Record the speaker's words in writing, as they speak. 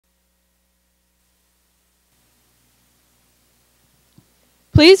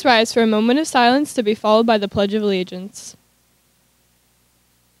Please rise for a moment of silence to be followed by the Pledge of Allegiance.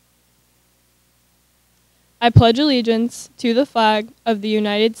 I pledge allegiance to the flag of the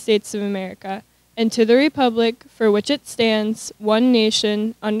United States of America and to the republic for which it stands, one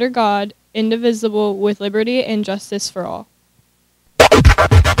nation, under God, indivisible, with liberty and justice for all.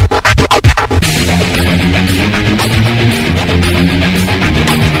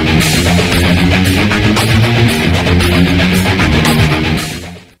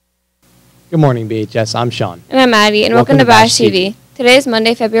 Good morning, BHS. I'm Sean. And I'm Maddie, and welcome to Bash TV. Today is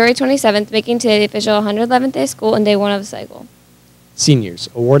Monday, February 27th, making today the official 111th day of school and day one of the cycle. Seniors,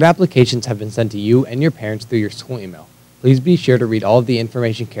 award applications have been sent to you and your parents through your school email. Please be sure to read all of the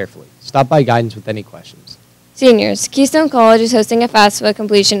information carefully. Stop by guidance with any questions. Seniors, Keystone College is hosting a FAFSA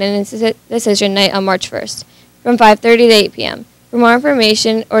completion and decision night on March 1st from 5:30 to 8 p.m. For more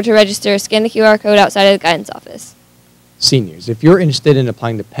information or to register, scan the QR code outside of the guidance office. Seniors, if you're interested in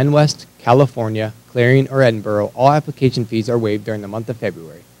applying to Penn West, California, Clarion, or Edinburgh, all application fees are waived during the month of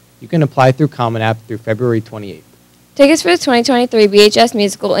February. You can apply through Common App through February 28th. Tickets for the 2023 BHS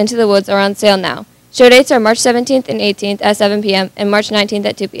musical Into the Woods are on sale now. Show dates are March 17th and 18th at 7 p.m. and March 19th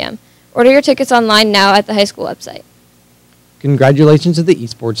at 2 p.m. Order your tickets online now at the high school website. Congratulations to the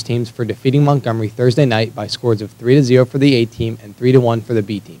esports teams for defeating Montgomery Thursday night by scores of 3-0 for the A team and 3-1 for the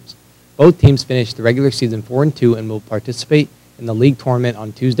B teams. Both teams finished the regular season 4-2 and will participate in the league tournament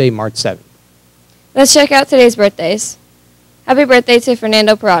on Tuesday, March 7th. Let's check out today's birthdays. Happy birthday to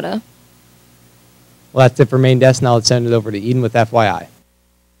Fernando Parada. Well, that's it for Main Desk. Now let's send it over to Eden with FYI.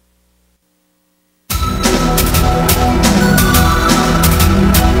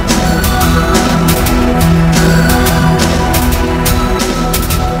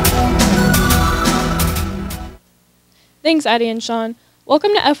 Thanks, Addie and Sean.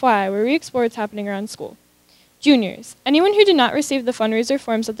 Welcome to FYI, where we explore what's happening around school. Juniors, anyone who did not receive the fundraiser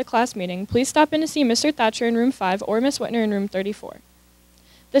forms at the class meeting, please stop in to see Mr. Thatcher in room 5 or Ms. Whitner in room 34.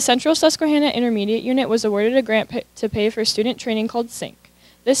 The Central Susquehanna Intermediate Unit was awarded a grant to pay for student training called SYNC.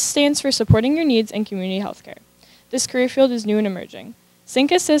 This stands for Supporting Your Needs in Community Healthcare. This career field is new and emerging.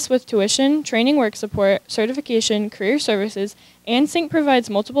 SYNC assists with tuition, training work support, certification, career services, and SYNC provides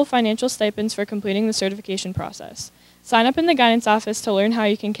multiple financial stipends for completing the certification process. Sign up in the guidance office to learn how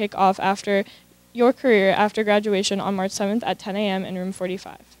you can kick off after your career after graduation on March 7th at 10 a.m. in room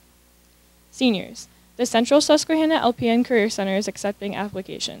 45. Seniors, the Central Susquehanna LPN Career Center is accepting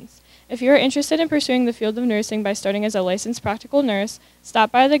applications. If you are interested in pursuing the field of nursing by starting as a licensed practical nurse,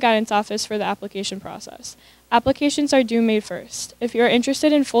 stop by the guidance office for the application process. Applications are due May 1st. If you are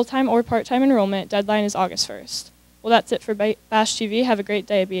interested in full-time or part-time enrollment, deadline is August 1st. Well, that's it for Bash TV. Have a great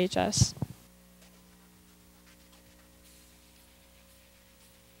day, BHS.